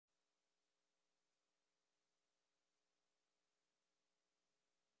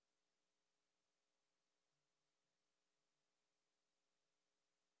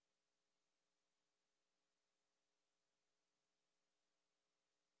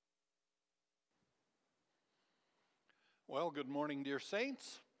Well, good morning, dear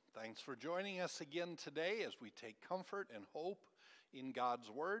saints. Thanks for joining us again today as we take comfort and hope in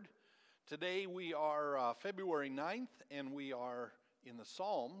God's Word. Today we are February 9th, and we are in the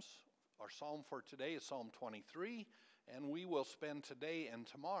Psalms. Our psalm for today is Psalm 23, and we will spend today and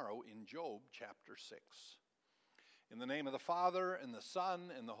tomorrow in Job chapter 6. In the name of the Father, and the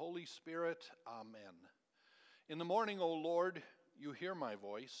Son, and the Holy Spirit, Amen. In the morning, O Lord, you hear my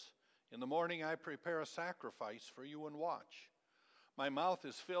voice. In the morning I prepare a sacrifice for you and watch. My mouth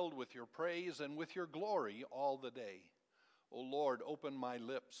is filled with your praise and with your glory all the day. O Lord, open my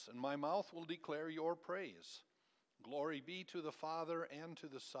lips, and my mouth will declare your praise. Glory be to the Father, and to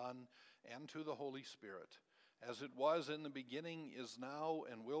the Son, and to the Holy Spirit, as it was in the beginning, is now,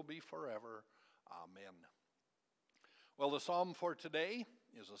 and will be forever. Amen. Well, the psalm for today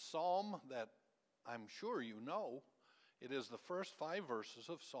is a psalm that I'm sure you know. It is the first 5 verses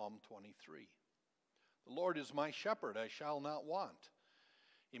of Psalm 23. The Lord is my shepherd, I shall not want.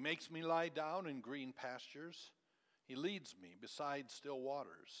 He makes me lie down in green pastures. He leads me beside still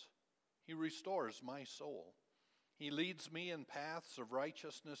waters. He restores my soul. He leads me in paths of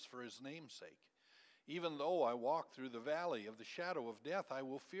righteousness for his name's sake. Even though I walk through the valley of the shadow of death, I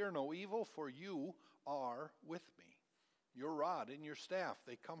will fear no evil, for you are with me. Your rod and your staff,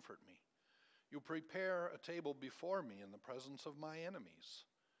 they comfort me. You prepare a table before me in the presence of my enemies.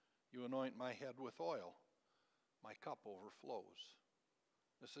 You anoint my head with oil. My cup overflows.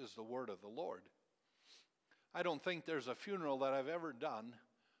 This is the word of the Lord. I don't think there's a funeral that I've ever done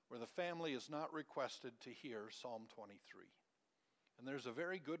where the family is not requested to hear Psalm 23. And there's a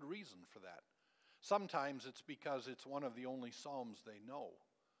very good reason for that. Sometimes it's because it's one of the only psalms they know.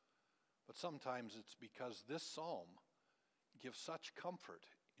 But sometimes it's because this psalm gives such comfort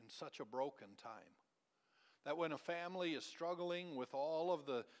in such a broken time, that when a family is struggling with all of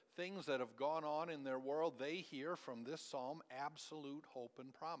the things that have gone on in their world, they hear from this psalm absolute hope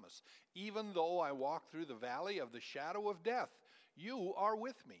and promise. Even though I walk through the valley of the shadow of death, you are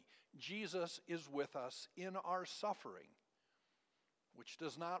with me. Jesus is with us in our suffering, which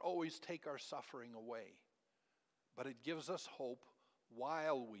does not always take our suffering away, but it gives us hope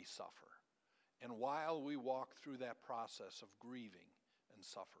while we suffer and while we walk through that process of grieving and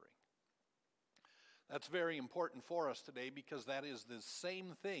suffering. That's very important for us today, because that is the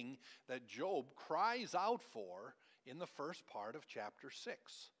same thing that Job cries out for in the first part of chapter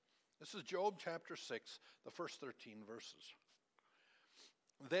 6. This is Job chapter 6, the first 13 verses.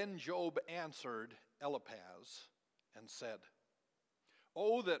 Then Job answered Eliphaz and said,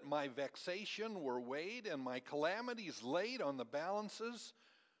 "Oh, that my vexation were weighed and my calamities laid on the balances,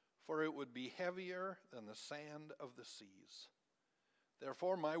 for it would be heavier than the sand of the seas.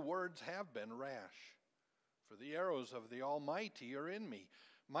 Therefore my words have been rash, for the arrows of the Almighty are in me.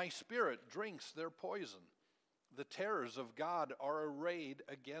 My spirit drinks their poison. The terrors of God are arrayed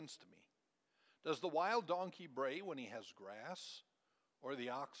against me. Does the wild donkey bray when he has grass, or the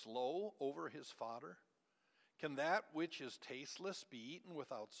ox low over his fodder? Can that which is tasteless be eaten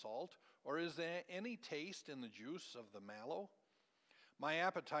without salt, or is there any taste in the juice of the mallow? My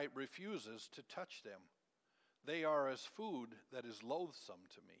appetite refuses to touch them. They are as food that is loathsome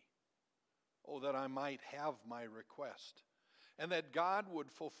to me. Oh, that I might have my request, and that God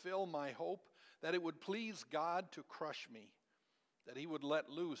would fulfill my hope, that it would please God to crush me, that he would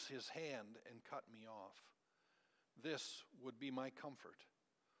let loose his hand and cut me off. This would be my comfort.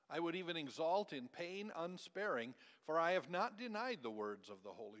 I would even exalt in pain unsparing, for I have not denied the words of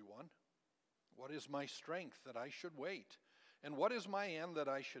the Holy One. What is my strength that I should wait? And what is my end that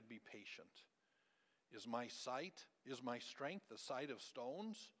I should be patient? Is my strength the sight of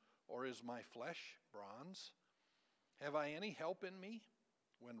stones, or is my flesh bronze? Have I any help in me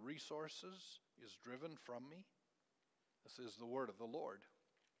when resources is driven from me?" This is the word of the Lord.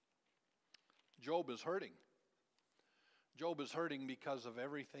 Job is hurting. Job is hurting because of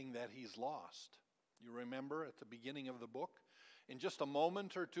everything that he's lost. You remember at the beginning of the book, in just a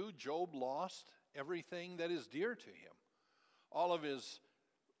moment or two, Job lost everything that is dear to him. All of his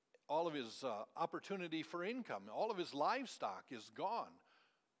opportunity for income, all of his livestock is gone.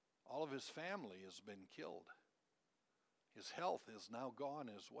 All of his family has been killed. His health is now gone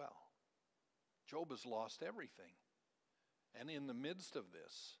as well. Job has lost everything. And in the midst of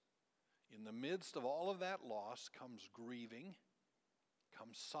this, in the midst of all of that loss, comes grieving,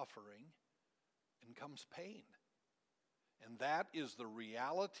 comes suffering, and comes pain. And that is the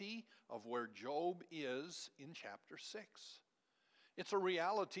reality of where Job is in chapter 6. It's a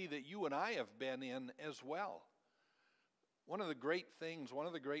reality that you and I have been in as well. One of the great things, one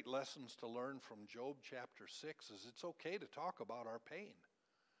of the great lessons to learn from Job chapter 6 is it's okay to talk about our pain.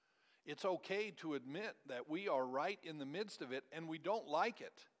 It's okay to admit that we are right in the midst of it and we don't like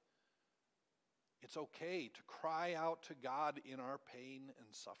it. It's okay to cry out to God in our pain and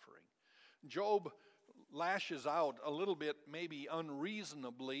suffering. Job lashes out a little bit, maybe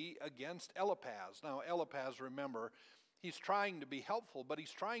unreasonably, against Eliphaz. Now, Eliphaz, remember, he's trying to be helpful, but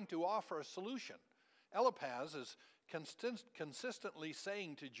he's trying to offer a solution. Eliphaz is consistently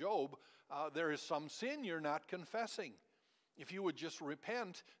saying to Job, there is some sin you're not confessing. If you would just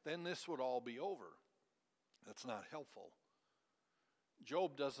repent, then this would all be over. That's not helpful.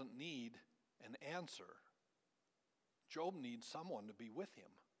 Job doesn't need an answer. Job needs someone to be with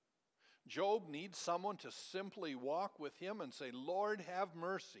him. Job needs someone to simply walk with him and say, Lord, have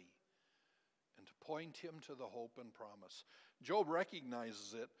mercy, and to point him to the hope and promise. Job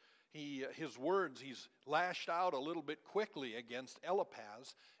recognizes it. His words, he's lashed out a little bit quickly against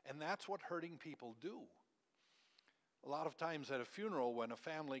Eliphaz, and that's what hurting people do. A lot of times at a funeral, when a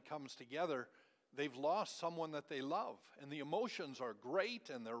family comes together, they've lost someone that they love, and the emotions are great,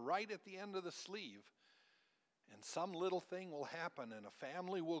 and they're right at the end of the sleeve, and some little thing will happen, and a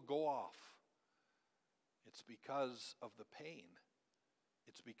family will go off. It's because of the pain.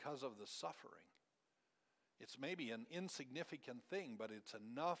 It's because of the suffering. It's maybe an insignificant thing, but it's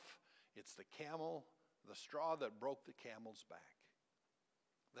enough. It's the straw that broke the camel's back.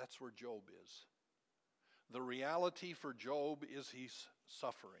 That's where Job is. The reality for Job is he's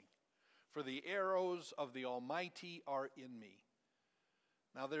suffering. For the arrows of the Almighty are in me.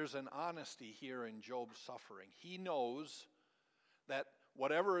 Now there's an honesty here in Job's suffering. He knows that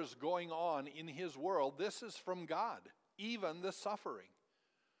whatever is going on in his world, this is from God, even the suffering.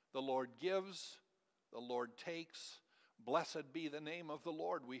 The Lord gives, the Lord takes. Blessed be the name of the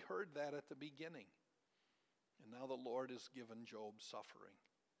Lord. We heard that at the beginning. And now the Lord has given Job suffering.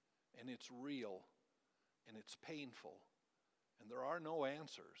 And it's real, and it's painful, and there are no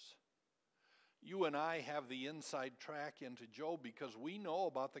answers. You and I have the inside track into Job because we know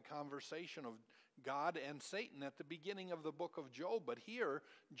about the conversation of God and Satan at the beginning of the book of Job. But here,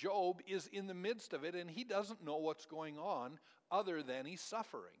 Job is in the midst of it, and he doesn't know what's going on other than he's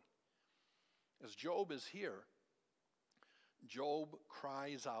suffering. As Job is here, Job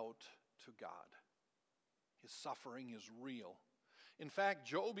cries out to God. His suffering is real. In fact,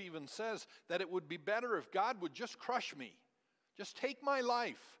 Job even says that it would be better if God would just crush me. Just take my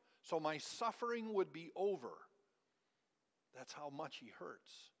life so my suffering would be over. That's how much he hurts.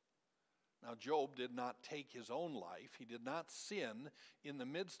 Now, Job did not take his own life. He did not sin in the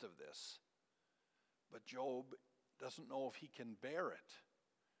midst of this. But Job doesn't know if he can bear it.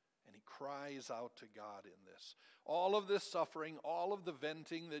 And he cries out to God in this. All of this suffering, all of the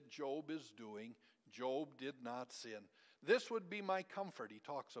venting that Job is doing, Job did not sin. This would be my comfort. He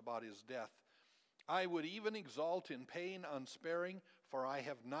talks about his death. I would even exult in pain unsparing, for I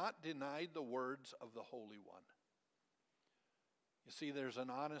have not denied the words of the Holy One. You see, there's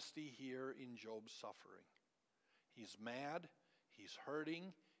an honesty here in Job's suffering. He's mad, he's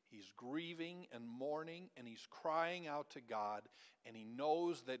hurting, he's grieving and mourning, and he's crying out to God, and he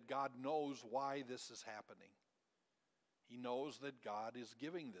knows that God knows why this is happening. He knows that God is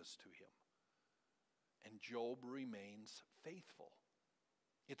giving this to him. And Job remains faithful.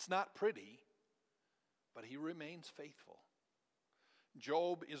 It's not pretty, but he remains faithful.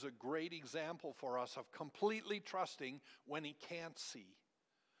 Job is a great example for us of completely trusting when he can't see,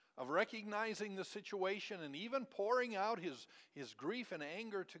 of recognizing the situation and even pouring out his grief and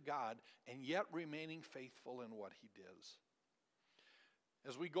anger to God, and yet remaining faithful in what he does.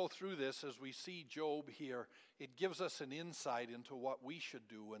 As we go through this, as we see Job here, it gives us an insight into what we should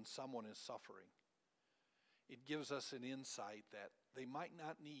do when someone is suffering. It gives us an insight that they might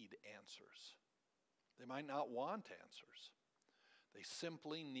not need answers. They might not want answers. They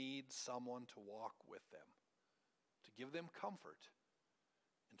simply need someone to walk with them, to give them comfort,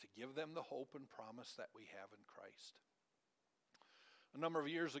 and to give them the hope and promise that we have in Christ. A number of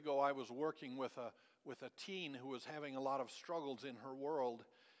years ago, I was working with a teen who was having a lot of struggles in her world,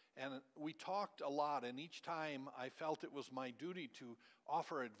 and we talked a lot, and each time I felt it was my duty to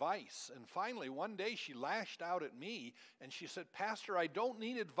offer advice. And finally, one day she lashed out at me, and she said, "Pastor, I don't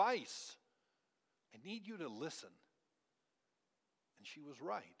need advice. I need you to listen." And she was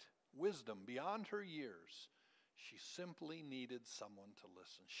right. Wisdom beyond her years. She simply needed someone to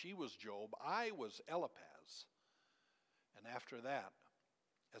listen. She was Job. I was Eliphaz. And after that,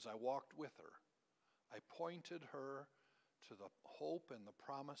 as I walked with her, I pointed her to the hope and the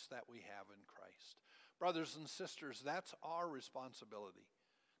promise that we have in Christ. Brothers and sisters, that's our responsibility.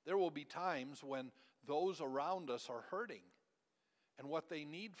 There will be times when those around us are hurting, and what they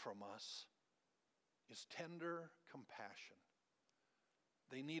need from us is tender compassion.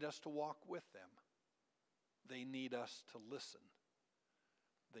 They need us to walk with them. They need us to listen.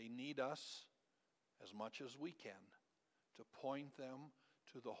 They need us, as much as we can, to point them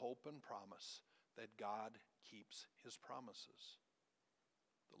to the hope and promise that God keeps his promises.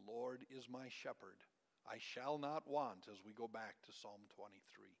 The Lord is my shepherd. I shall not want, as we go back to Psalm 23.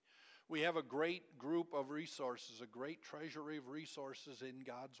 We have a great group of resources, a great treasury of resources in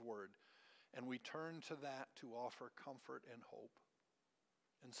God's Word, and we turn to that to offer comfort and hope.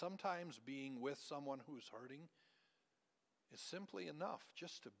 And sometimes being with someone who's hurting is simply enough,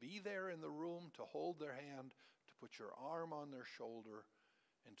 just to be there in the room, to hold their hand, to put your arm on their shoulder,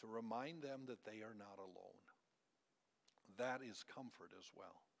 and to remind them that they are not alone. That is comfort as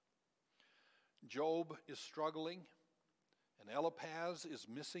well. Job is struggling, and Eliphaz is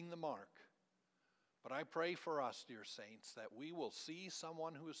missing the mark. But I pray for us, dear saints, that we will see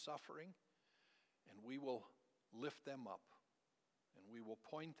someone who is suffering, and we will lift them up, and we will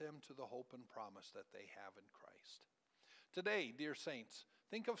point them to the hope and promise that they have in Christ. Today, dear saints,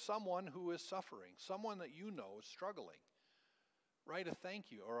 think of someone who is suffering, someone that you know is struggling. Write a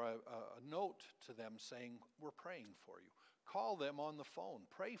thank you or a note to them saying, we're praying for you. Call them on the phone.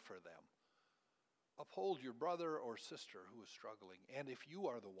 Pray for them. Uphold your brother or sister who is struggling. And if you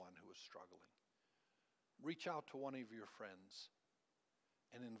are the one who is struggling, reach out to one of your friends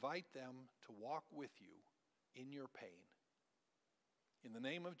and invite them to walk with you in your pain. In the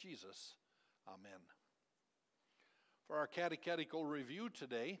name of Jesus, amen. For our catechetical review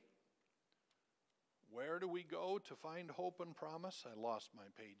today, where do we go to find hope and promise? I lost my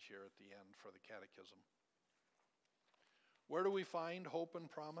page here at the end for the catechism. Where do we find hope and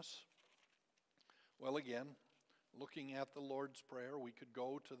promise? Well, again, looking at the Lord's Prayer, we could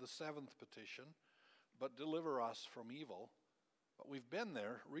go to the 7th petition, but deliver us from evil. But we've been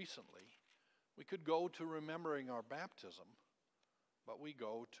there recently. We could go to remembering our baptism, but we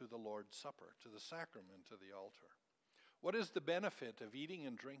go to the Lord's Supper, to the sacrament, to the altar. What is the benefit of eating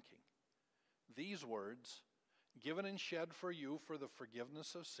and drinking? These words, given and shed for you for the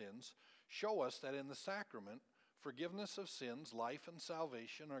forgiveness of sins, show us that in the sacrament, forgiveness of sins, life, and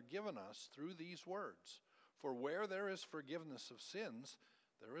salvation are given us through these words. For where there is forgiveness of sins,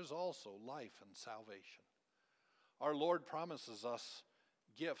 there is also life and salvation. Our Lord promises us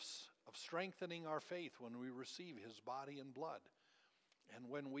gifts of strengthening our faith when we receive his body and blood. And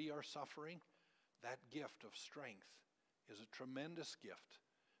when we are suffering, that gift of strength is a tremendous gift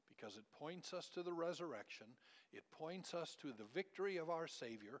because it points us to the resurrection. It points us to the victory of our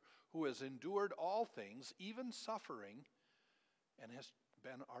Savior, who has endured all things, even suffering, and has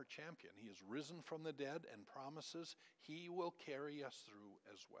been our champion. He has risen from the dead and promises he will carry us through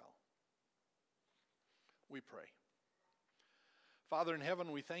as well. We pray. Father in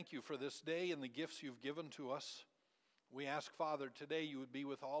heaven, we thank you for this day and the gifts you've given to us. We ask, Father, today you would be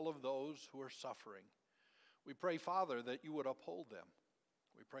with all of those who are suffering. We pray, Father, that you would uphold them.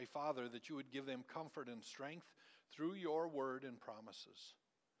 We pray, Father, that you would give them comfort and strength through your word and promises.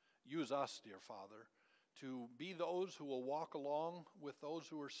 Use us, dear Father, to be those who will walk along with those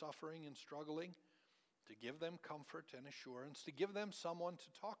who are suffering and struggling, to give them comfort and assurance, to give them someone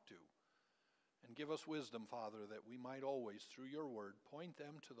to talk to. And give us wisdom, Father, that we might always, through your word, point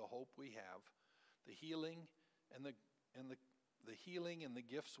them to the hope we have, the healing and the healing and the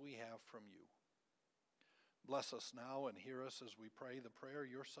gifts we have from you. Bless us now and hear us as we pray the prayer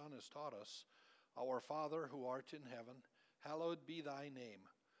your Son has taught us. Our Father, who art in heaven, hallowed be thy name.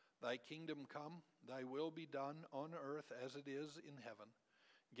 Thy kingdom come, thy will be done on earth as it is in heaven.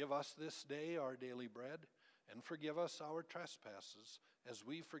 Give us this day our daily bread, and forgive us our trespasses, as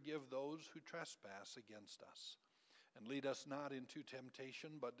we forgive those who trespass against us. And lead us not into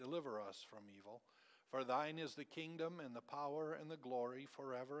temptation, but deliver us from evil. For thine is the kingdom and the power and the glory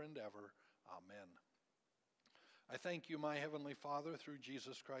forever and ever. Amen. I thank you, my heavenly Father, through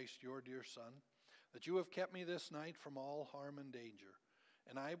Jesus Christ, your dear Son, that you have kept me this night from all harm and danger.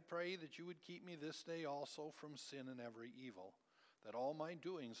 And I pray that you would keep me this day also from sin and every evil, that all my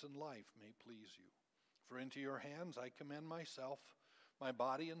doings in life may please you. For into your hands I commend myself, my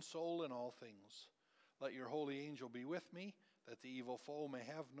body and soul in all things. Let your holy angel be with me, that the evil foe may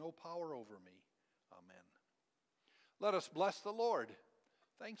have no power over me. Amen. Let us bless the Lord.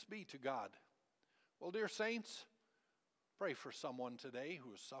 Thanks be to God. Well, dear saints, pray for someone today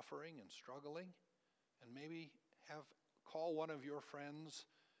who is suffering and struggling, and maybe call one of your friends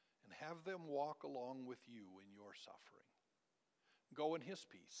and have them walk along with you in your suffering. Go in his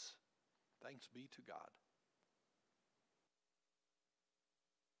peace. Thanks be to God.